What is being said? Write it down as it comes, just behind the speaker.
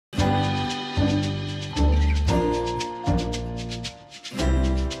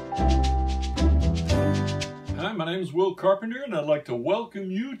my name is Will Carpenter and I'd like to welcome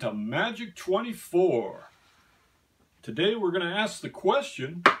you to Magic 24. Today we're going to ask the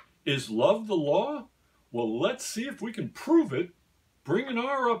question, is love the law? Well, let's see if we can prove it. Bringing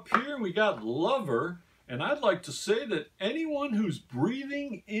R up here, we got lover, and I'd like to say that anyone who's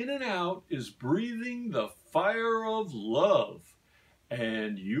breathing in and out is breathing the fire of love.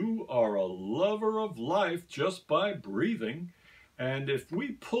 And you are a lover of life just by breathing. And if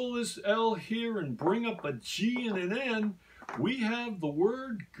we pull this L here and bring up a G and an N, we have the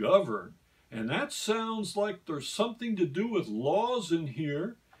word govern. And that sounds like there's something to do with laws in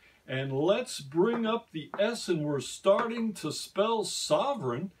here. And let's bring up the S, and we're starting to spell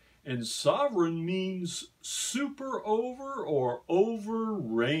sovereign. And sovereign means super over or over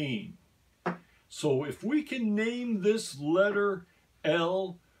reign. So if we can name this letter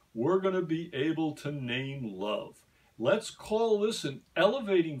L, we're going to be able to name love. Let's call this an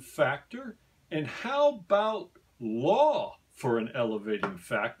elevating factor. And how about law for an elevating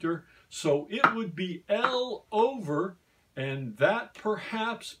factor? So it would be L over, and that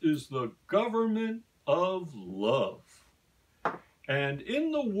perhaps is the government of love. And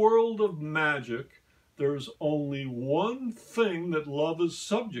in the world of magic, there's only one thing that love is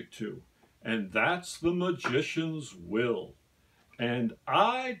subject to, and that's the magician's will. And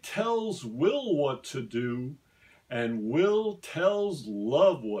I tells Will what to do, and Will tells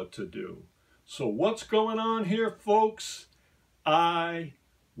love what to do. So what's going on here, folks? I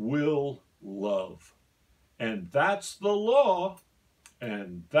will love. And that's the law,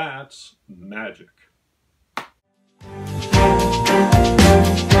 and that's magic.